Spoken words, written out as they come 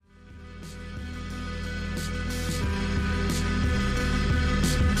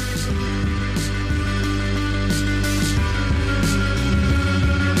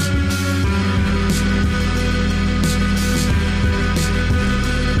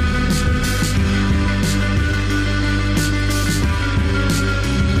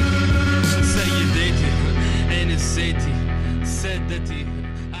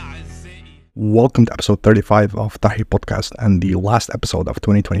Welcome to episode 35 of Tahi Podcast and the last episode of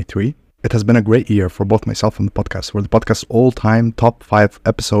 2023. It has been a great year for both myself and the podcast, where the podcast's all-time top 5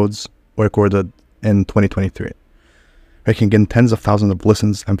 episodes were recorded in 2023, raking in tens of thousands of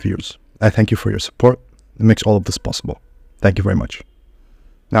listens and views. I thank you for your support. It makes all of this possible. Thank you very much.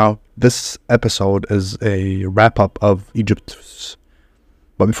 Now, this episode is a wrap-up of Egypt.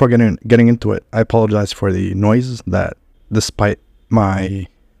 But before getting into it, I apologize for the noise that, despite my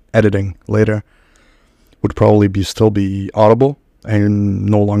editing later, would probably still be audible. I'm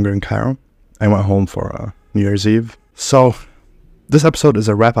no longer in Cairo. I went home for New Year's Eve. So this episode is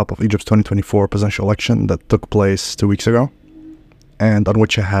a wrap-up of Egypt's 2024 presidential election that took place 2 weeks ago, and on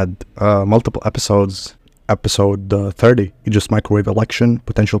which I had multiple episodes. Episode 30, Egypt's microwave election,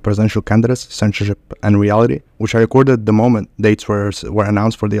 potential presidential candidates, censorship, and reality, which I recorded the moment dates were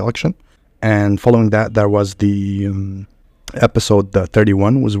announced for the election. And following that, there was the episode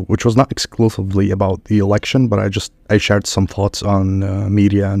 31, which was not exclusively about the election, but I shared some thoughts on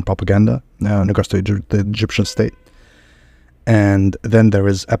media and propaganda in regards to the Egyptian state. And then there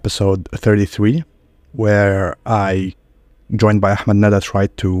is episode 33, where I, joined by Ahmed Nada,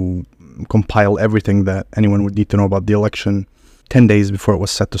 tried to compile everything that anyone would need to know about the election 10 days before it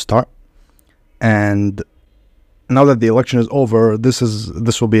was set to start. And now that the election is over, this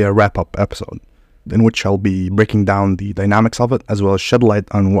will be a wrap-up episode in which I'll be breaking down the dynamics of it, as well as shed light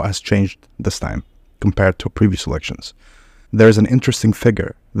on what has changed this time compared to previous elections. There's an interesting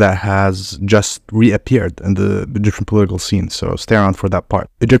figure that has just reappeared in the Egyptian political scene, so stay around for that part.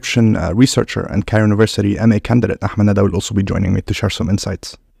 Egyptian researcher and Cairo University MA candidate Ahmed Nada will also be joining me to share some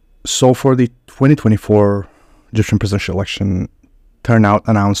insights. So for the 2024 Egyptian presidential election, turnout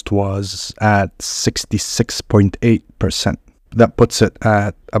announced was at 66.8%. That puts it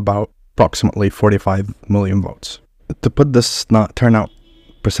at about approximately 45 million votes. To put this turnout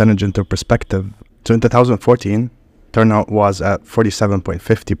percentage into perspective, so in 2014, turnout was at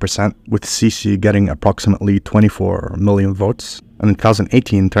 47.50%, with Sisi getting approximately 24 million votes. And in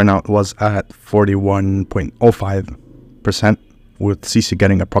 2018, turnout was at 41.05%, with Sisi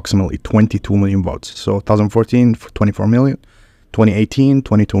getting approximately 22 million votes. So 2014, 24 million, 2018,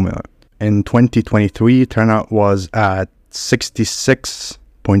 22 million. In 2023, turnout was at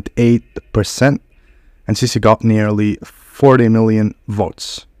 66.8%, and Sisi got nearly 40 million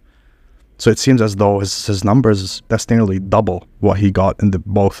votes. So it seems as though his numbers, that's nearly double what he got in the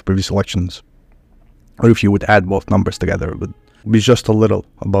both previous elections. Or if you would add both numbers together, it would be just a little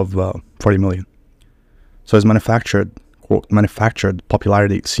above 40 million. So his manufactured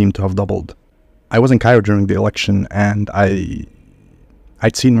popularity seemed to have doubled. I was in Cairo during the election, and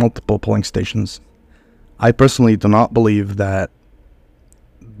I'd seen multiple polling stations. I personally do not believe that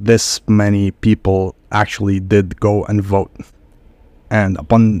this many people actually did go and vote. And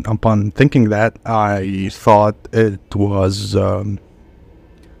upon thinking that, I thought it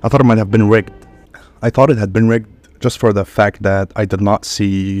might have been rigged. I thought it had been rigged just for the fact that I did not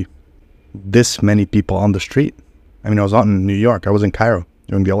see this many people on the street. I mean, I was out in New York. I was in Cairo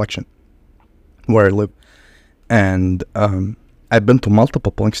during the election, where I live. And I've been to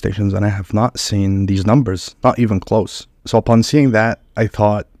multiple polling stations, and I have not seen these numbers, not even close. So upon seeing that, I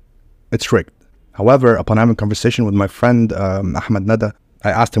thought it's rigged. However, upon having a conversation with my friend Ahmed Nada, I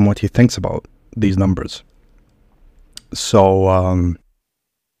asked him what he thinks about these numbers. So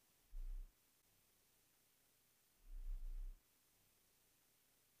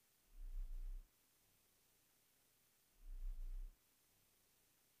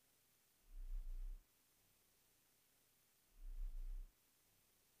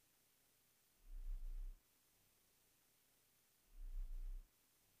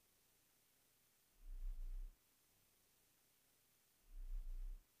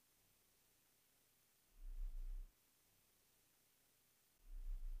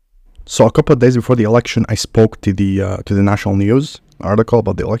So a couple of days before the election, I spoke to the National News article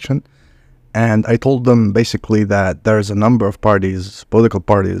about the election, and I told them basically that there's a number of political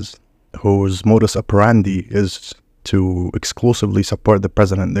parties, whose modus operandi is to exclusively support the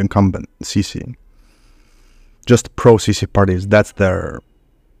president, the incumbent, Sisi. Just pro-Sisi parties. That's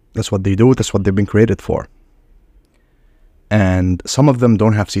what they do. That's what they've been created for. And some of them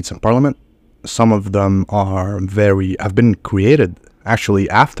don't have seats in parliament. Some of them have been created actually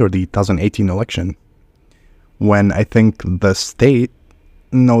after the 2018 election, when I think the state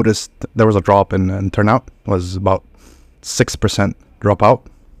noticed there was a drop in turnout. It was about 6% dropout.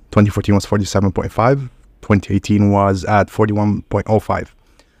 2014 was 47.5. 2018 was at 41.05.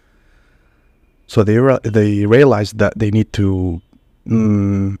 So they realized that they need to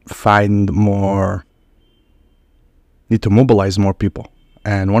need to mobilize more people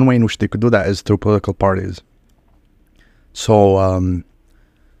And one way in which they could do that is through political parties. So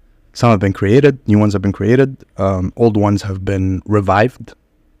some have been created, new ones have been created, old ones have been revived.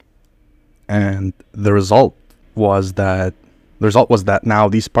 And the result was that now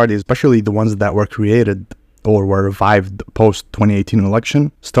these parties, especially the ones that were created or were revived post 2018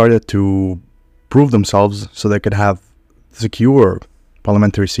 election, started to prove themselves so they could have secure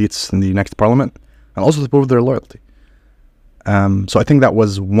parliamentary seats in the next parliament, and also to prove their loyalty. So I think that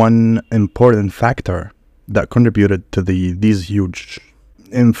was one important factor that contributed to these huge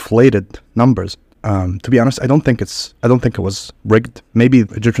inflated numbers. To be honest, I don't think it was rigged. Maybe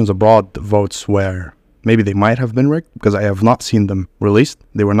Egyptians abroad votes maybe they might have been rigged, because I have not seen them released.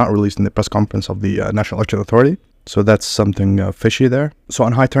 They were not released in the press conference of the National Election Authority. So that's something fishy there. So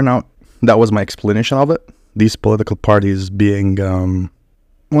on high turnout, that was my explanation of it. These political parties being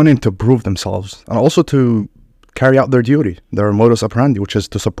wanting to prove themselves and also to carry out their duty, their modus operandi, which is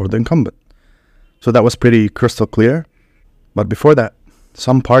to support the incumbent. So that was pretty crystal clear. But before that,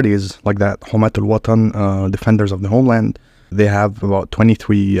 some parties like that, Humat al-Watan, Defenders of the Homeland, they have about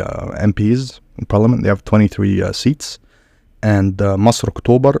 23 MPs in parliament. They have 23 seats. And Masr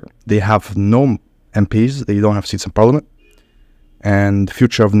October, they have no MPs. They don't have seats in parliament. And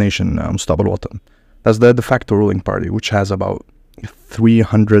Future of Nation, Mustaqbal Watan. That's the de facto ruling party, which has about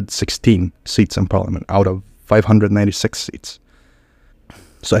 316 seats in parliament out of 596 seats.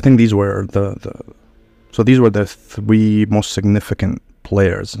 So I think these were the three most significant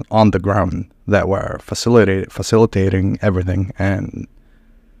players on the ground that were facilitating everything and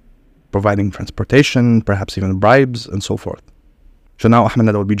providing transportation, perhaps even bribes, and so forth. So now Ahmed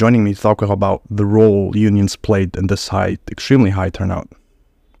Nada will be joining me to talk about the role unions played in this extremely high turnout.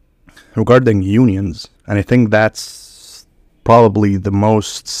 Regarding unions, and I think that's probably the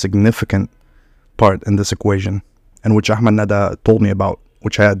most significant part in this equation, and which Ahmed Nada told me about,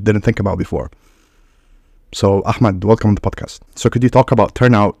 which I didn't think about before. So Ahmed, welcome to the podcast. So could you talk about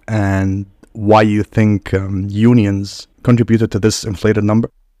turnout and why you think unions contributed to this inflated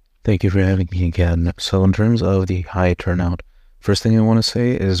number? Thank you for having me again. So in terms of the high turnout, first thing I want to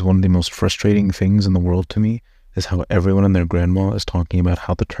say is one of the most frustrating things in the world to me is how everyone and their grandma is talking about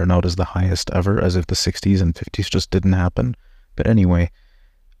how the turnout is the highest ever, as if the 60s and 50s just didn't happen. But anyway,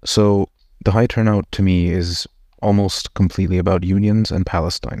 so the high turnout to me is almost completely about unions and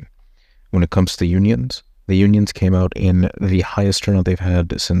Palestine. When it comes to unions, the unions came out in the highest turnout they've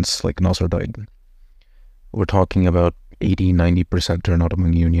had since like Nasser died. We're talking about 80-90% turnout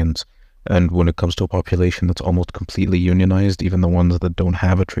among unions. And when it comes to a population that's almost completely unionized, even the ones that don't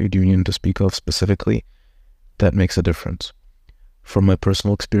have a trade union to speak of specifically, that makes a difference. From my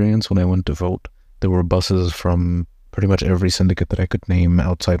personal experience, when I went to vote, there were buses from pretty much every syndicate that I could name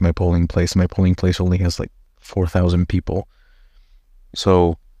outside my polling place. My polling place only has like 4,000 people.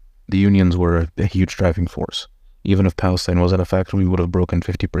 So the unions were a huge driving force. Even if Palestine wasn't a factor, we would have broken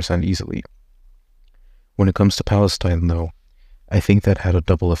 50% easily. When it comes to Palestine, though, I think that had a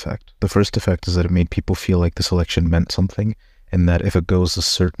double effect. The first effect is that it made people feel like this election meant something, and that if it goes a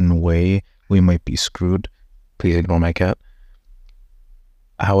certain way, we might be screwed. Please ignore my cat.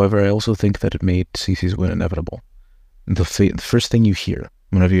 However, I also think that it made Sisi's win inevitable. The first thing you hear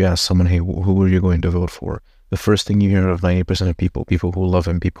whenever you ask someone, hey, who are you going to vote for? The first thing you hear of 90% of people who love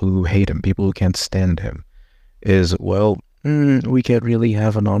him, people who hate him, people who can't stand him, is, well, we can't really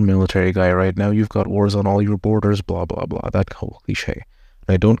have a non-military guy right now. You've got wars on all your borders, blah, blah, blah. That whole cliche.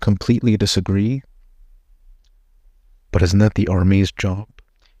 And I don't completely disagree, but isn't that the army's job?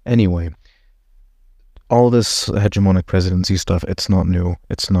 Anyway, all this hegemonic presidency stuff, it's not new.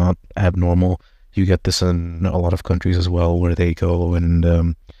 It's not abnormal. You get this in a lot of countries as well, where they go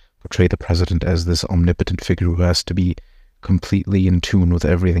and portray the president as this omnipotent figure who has to be completely in tune with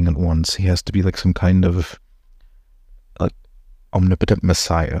everything at once. He has to be like some kind of omnipotent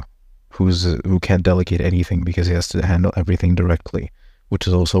messiah who can't delegate anything because he has to handle everything directly, which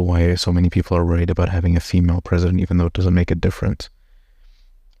is also why so many people are worried about having a female president, even though it doesn't make a difference.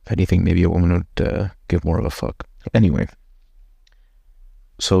 If anything, maybe a woman would give more of a fuck. Anyway,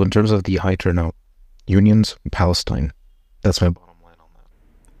 so in terms of the high turnout, unions, Palestine, that's my bottom line on that.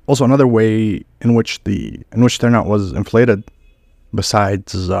 Also, another way in which turnout was inflated,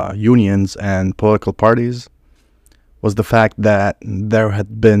 besides unions and political parties, was the fact that there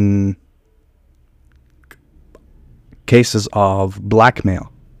had been cases of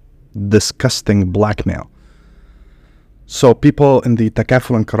blackmail, disgusting blackmail. So people in the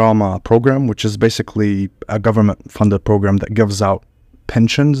Takaful and Karama program, which is basically a government-funded program that gives out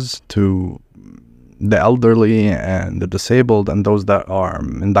pensions to the elderly and the disabled and those that are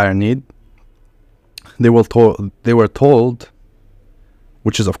in dire need, they were told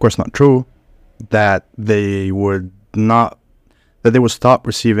which is of course not true, that they would stop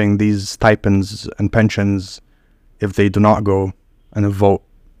receiving these stipends and pensions if they do not go and vote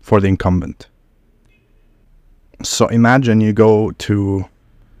for the incumbent. So imagine you go to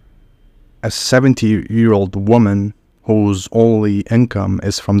a 70-year-old woman whose only income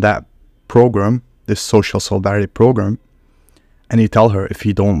is from that program, this social solidarity program, and you tell her, if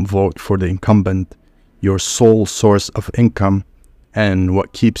you don't vote for the incumbent, your sole source of income and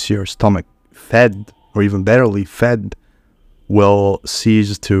what keeps your stomach fed, or even barely fed, will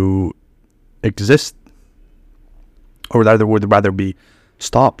cease to exist, or rather would rather be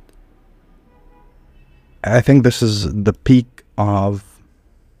stopped. I think this is the peak of,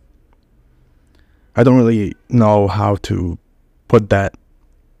 I don't really know how to put that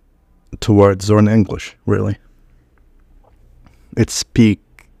to words or in English, really. It's peak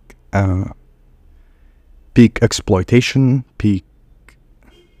exploitation, peak.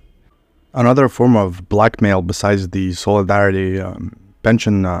 Another form of blackmail besides the Solidarity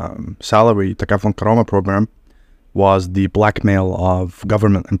pension salary Takaful Karama program was the blackmail of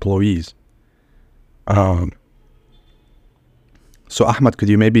government employees. So Ahmed, could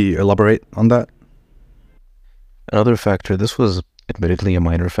you maybe elaborate on that? Another factor, this was admittedly a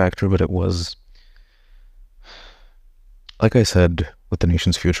minor factor, but it was, like I said, with the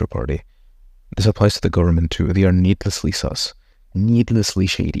Nation's Future Party, this applies to the government too. They are needlessly sus, needlessly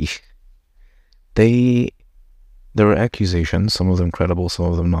shady. There were accusations, some of them credible, some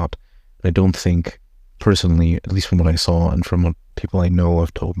of them not. I don't think, personally, at least from what I saw and from what people I know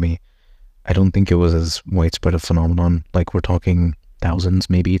have told me, I don't think it was as widespread a phenomenon. Like, we're talking thousands,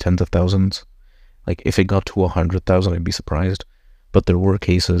 maybe tens of thousands. Like, if it got to 100,000, I'd be surprised. But there were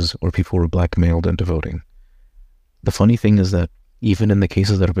cases where people were blackmailed into voting. The funny thing is that even in the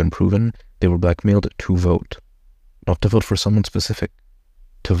cases that have been proven, they were blackmailed to vote. Not to vote for someone specific,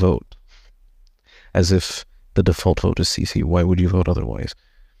 to vote. As if the default vote is CC. Why would you vote otherwise?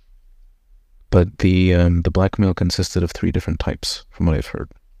 But the blackmail consisted of 3 different types, from what I've heard,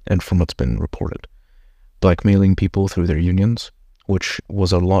 and from what's been reported. Blackmailing people through their unions, which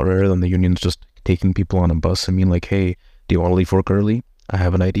was a lot rarer than the unions just taking people on a bus and being like, hey, do you want to leave work early? I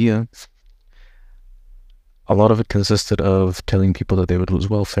have an idea. A lot of it consisted of telling people that they would lose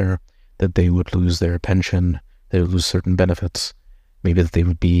welfare, that they would lose their pension, they would lose certain benefits, maybe that they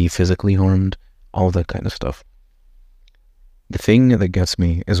would be physically harmed, all that kind of stuff. The thing that gets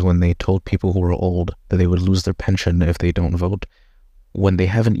me is when they told people who were old that they would lose their pension if they don't vote, when they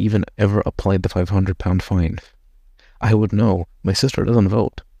haven't even ever applied the £500 fine. I would know. My sister doesn't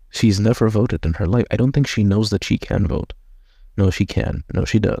vote. She's never voted in her life. I don't think she knows that she can vote. No, she can. No,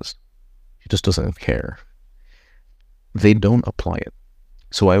 she does. She just doesn't care. They don't apply it.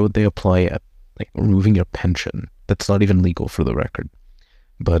 So why would they apply at, like, removing your pension? That's not even legal, for the record.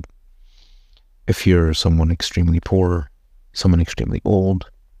 But if you're someone extremely poor, someone extremely old,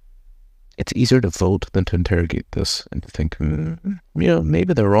 it's easier to vote than to interrogate this and to think,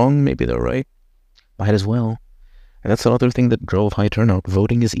 maybe they're wrong, maybe they're right. Might as well. And that's another thing that drove high turnout.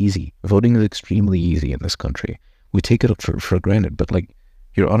 Voting is easy. Voting is extremely easy in this country. We take it for granted, but like,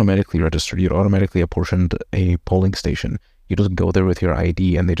 you're automatically registered. You're automatically apportioned a polling station. You just go there with your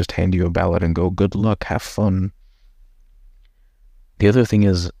ID and they just hand you a ballot and go, good luck, have fun. The other thing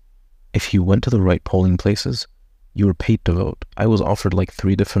is, if you went to the right polling places, you were paid to vote. I was offered like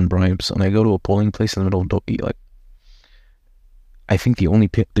 3 different bribes, and I go to a polling place in the middle of like, I think the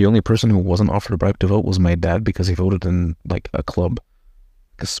only person who wasn't offered a bribe to vote was my dad, because he voted in like a club,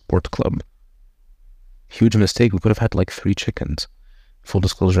 a sport club. Huge mistake. We could have had like 3 chickens. Full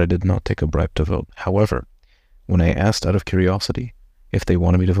disclosure, I did not take a bribe to vote. However, when I asked out of curiosity if they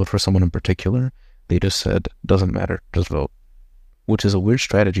wanted me to vote for someone in particular, they just said, doesn't matter, just vote. Which is a weird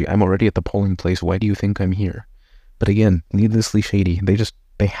strategy. I'm already at the polling place. Why do you think I'm here? But again, needlessly shady.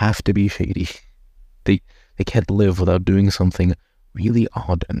 They have to be shady. They can't live without doing something really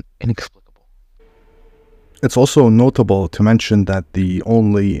odd and inexplicable. It's also notable to mention that the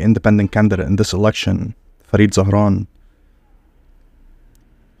only independent candidate in this election, Farid Zahran,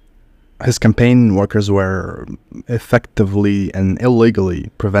 his campaign workers were effectively and illegally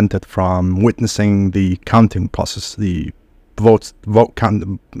prevented from witnessing the counting process, the vote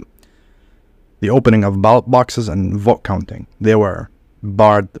count, the opening of ballot boxes and vote counting. They were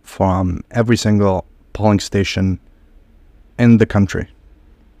barred from every single polling station in the country,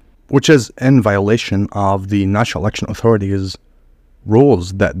 which is in violation of the National Election Authority's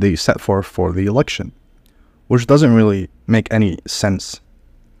rules that they set forth for the election, which doesn't really make any sense.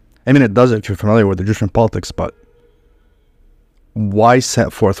 I mean, it does if you're familiar with Egyptian politics, but why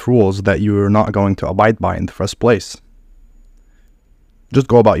set forth rules that you're not going to abide by in the first place? just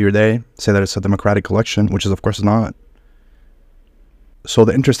go about your day, say that it's a democratic election, which is of course not. So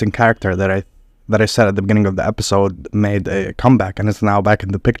the interesting character that I said at the beginning of the episode made a comeback and is now back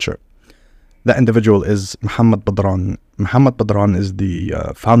in the picture. That individual is Mohammed Badran. Mohammed Badran is the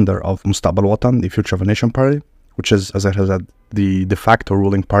founder of Mustaqbal Watan, the Future of a Nation party, which is, as I said, the de facto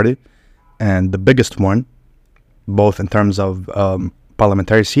ruling party and the biggest one, both in terms of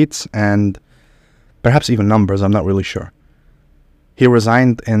parliamentary seats and perhaps even numbers, I'm not really sure. He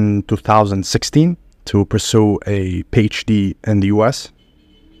resigned in 2016 to pursue a PhD in the US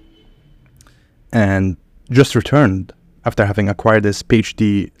and just returned after having acquired his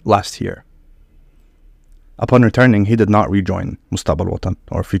PhD last year. Upon returning, he did not rejoin Mustaqbal Watan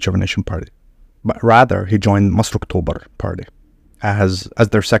or Future of a Nation party, but rather he joined Masr October party as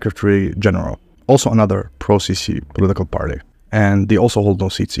their Secretary General, also another pro-Sisi political party. And they also hold no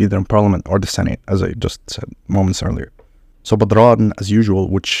seats either in Parliament or the Senate, as I just said moments earlier. So Badran, as usual,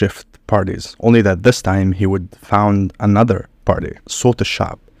 would shift parties, only that this time he would found another party, Sawt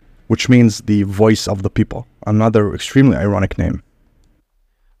al-Sha'b, which means the voice of the people, another extremely ironic name.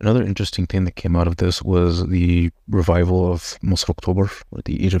 Another interesting thing that came out of this was the revival of Masr October, or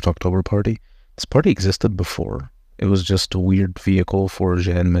the Egypt October Party. This party existed before. It was just a weird vehicle for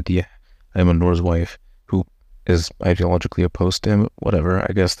Jeanne Madih, Ayman Noor's wife, who is ideologically opposed to him. Whatever,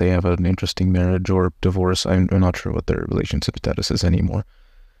 I guess they have an interesting marriage or divorce. I'm not sure what their relationship status is anymore.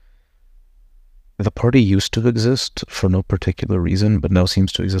 The party used to exist for no particular reason, but now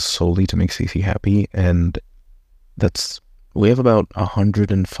seems to exist solely to make Sisi happy, and we have about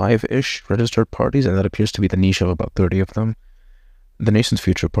 105-ish registered parties, and that appears to be the niche of about 30 of them. The Nation's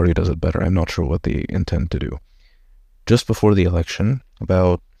Future Party does it better. I'm not sure what they intend to do. Just before the election,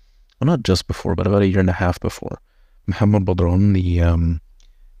 not just before, but about a year and a half before, Mohammed Badran,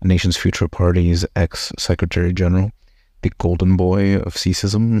 the Nation's Future Party's ex-Secretary General, the golden boy of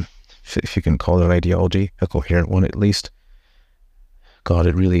Sisism, if you can call it an ideology, a coherent one at least. God,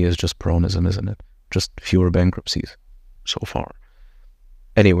 it really is just Peronism, isn't it? Just fewer bankruptcies so far.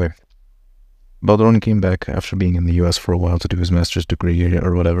 Anyway, Badran came back after being in the US for a while to do his master's degree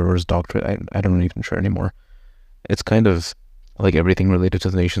or whatever, or his doctorate. I don't even sure anymore. It's kind of like everything related to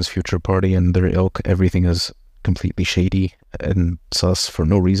the Nation's Future Party and their ilk. Everything is completely shady and sus for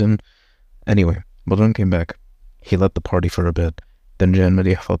no reason. Anyway, Badran came back. He led the party for a bit. Then Jeanne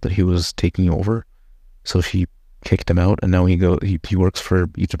Madih thought that he was taking over, so she kicked him out, and now he works for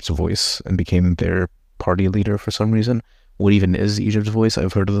Egypt's Voice and became their party leader for some reason. What even is Egypt's Voice?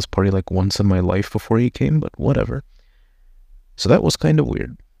 I've heard of this party like once in my life before he came, but whatever. So that was kind of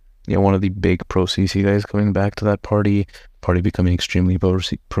weird. Yeah, one of the big pro-Sisi guys coming back to that party becoming extremely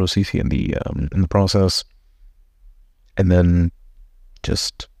pro-Sisi in the process, and then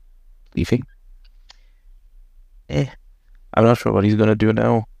just leaving. I'm not sure what he's gonna do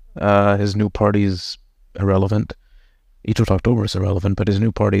now. His new party is irrelevant. Egypt October is irrelevant, but his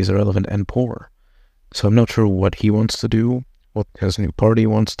new party is irrelevant and poor. So I'm not sure what he wants to do, what his new party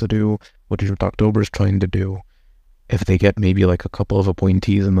wants to do, what Egypt October is trying to do. If they get maybe like a couple of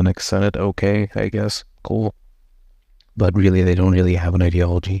appointees in the next Senate, okay, I guess, cool. But really, they don't really have an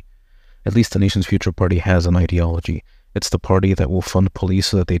ideology. At least the Nation's Future Party has an ideology. It's the party that will fund police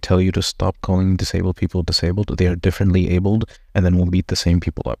so that they tell you to stop calling disabled people disabled. They are differently abled, and then will beat the same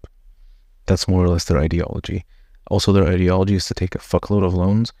people up. That's more or less their ideology. Also, their ideology is to take a fuckload of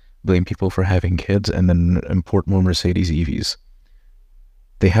loans, blame people for having kids, and then import more Mercedes EVs.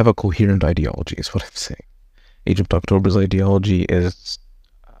 They have a coherent ideology, is what I'm saying. Egypt October's ideology is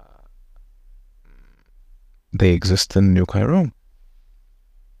they exist in New Cairo.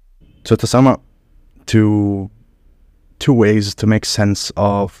 So to sum up, two ways to make sense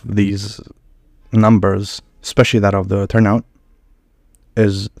of these numbers, especially that of the turnout,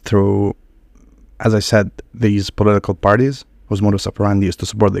 is through, as I said, these political parties whose modus operandi is to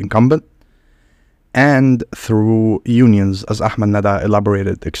support the incumbent, and through unions, as Ahmed Nada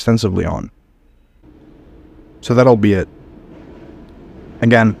elaborated extensively on. So that'll be it.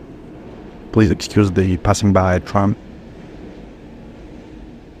 Again, please excuse the passing by tram.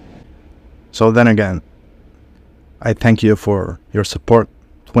 So then again, I thank you for your support.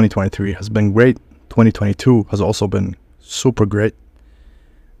 2023 has been great. 2022 has also been super great.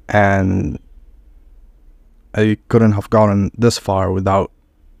 And I couldn't have gotten this far without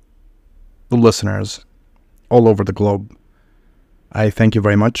the listeners all over the globe. I thank you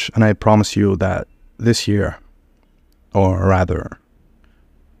very much, and I promise you that this year, or rather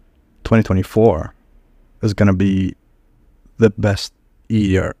 2024, is going to be the best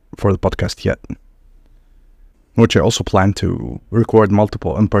year for the podcast yet, which I also plan to record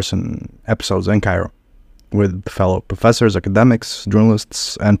multiple in-person episodes in Cairo. with fellow professors, academics,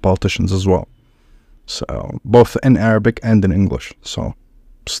 journalists, and politicians as well. So both in Arabic and in English. So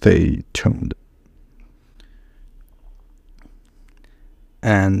stay tuned.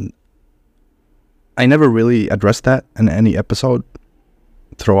 And I never really addressed that in any episode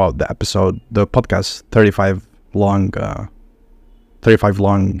throughout the episode. The podcast, 35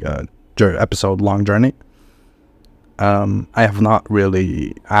 episode long journey. I have not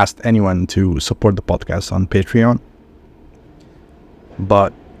really asked anyone to support the podcast on Patreon.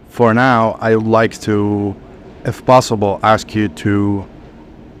 But for now, I would like to, if possible, ask you to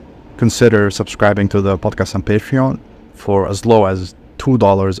consider subscribing to the podcast on Patreon for as low as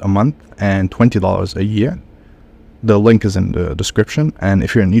 $2 a month and $20 a year. The link is in the description, and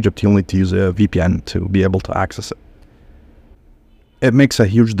if you're in Egypt, you'll need to use a VPN to be able to access it. It makes a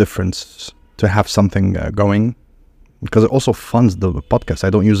huge difference to have something going, because it also funds the podcast. I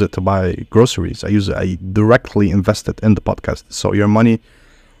don't use it to buy groceries. I directly invest it in the podcast. So your money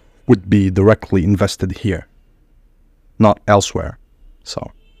would be directly invested here, not elsewhere.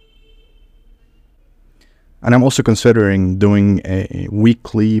 And I'm also considering doing a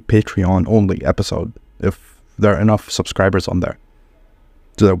weekly Patreon only episode if there are enough subscribers on there.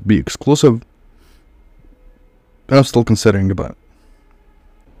 So that would be exclusive. I'm still considering about it.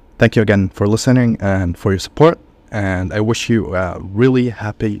 Thank you again for listening and for your support. And I wish you a really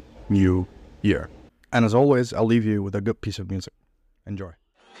happy new year. And as always, I'll leave you with a good piece of music. Enjoy.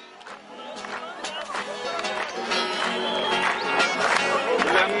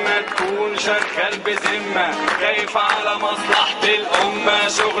 تكون شغال بذمة خايف على مصلحة الأمة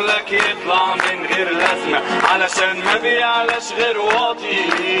شغلك يطلع من غير لازمة علشان ما بيعلاش غير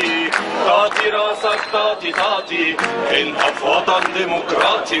واطي طاطي راسك طاطي انت في وطن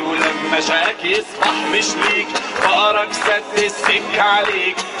ديمقراطي ولما شاك يصبح مش ليك فقرك سد السكة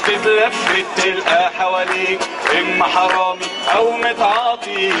عليك تتلفت تلقى حواليك اما حرامي او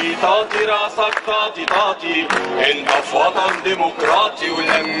متعاطي طاطي راسك طاطي انت في وطن ديمقراطي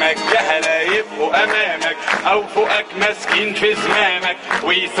ولما الجهلة يبقوا امامك او فوقك مسكين في زمامك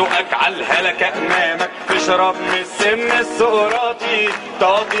ويسوقك على الهلكة امامك تشرب من السم السقراطي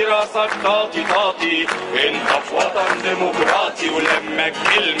طاطي راسك طاطي انت في وطن ديمقراطي ولما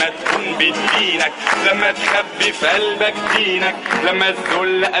الكلمة تكون بدينك لما تخبي في قلبك دينك لما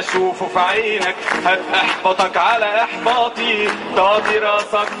الذل اشوفه في عينك هتحبطك على احباطي طاطي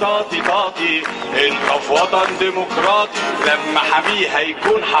راسك طاطي انت في وطن ديمقراطي لما حميها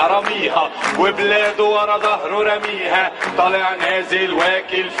يكون حراميها وبلاده ورا ظهره رميها طالع نازل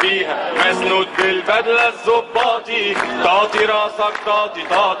واكل فيها مسنود بالبدله الظباطي طاطي راسك طاطي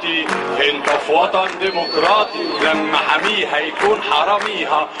انت في وطن ديمقراطي لما حميها يكون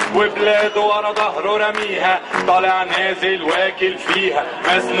حراميها وبلاده ورا ظهره رميها طالع نازل واكل فيها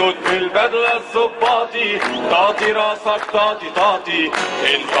مسنود بالبدله الظباطي طاطي راسك طاطي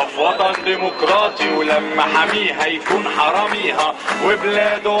انت في وطن ديمقراطي ولما حميها يكون حراميها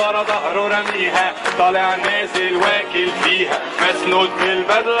وبلاده ورا ظهره رميها طالع نازل واكل فيها مسنود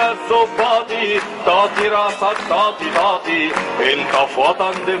بالبدله الظباطي طاطي راسك طاطي انت في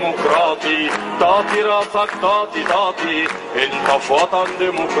وطن ديمقراطي طاطي راسك طاطي انت في وطن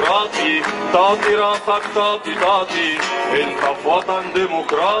ديمقراطي طاطي راسك طاطي انت في وطن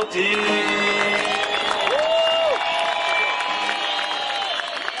ديمقراطي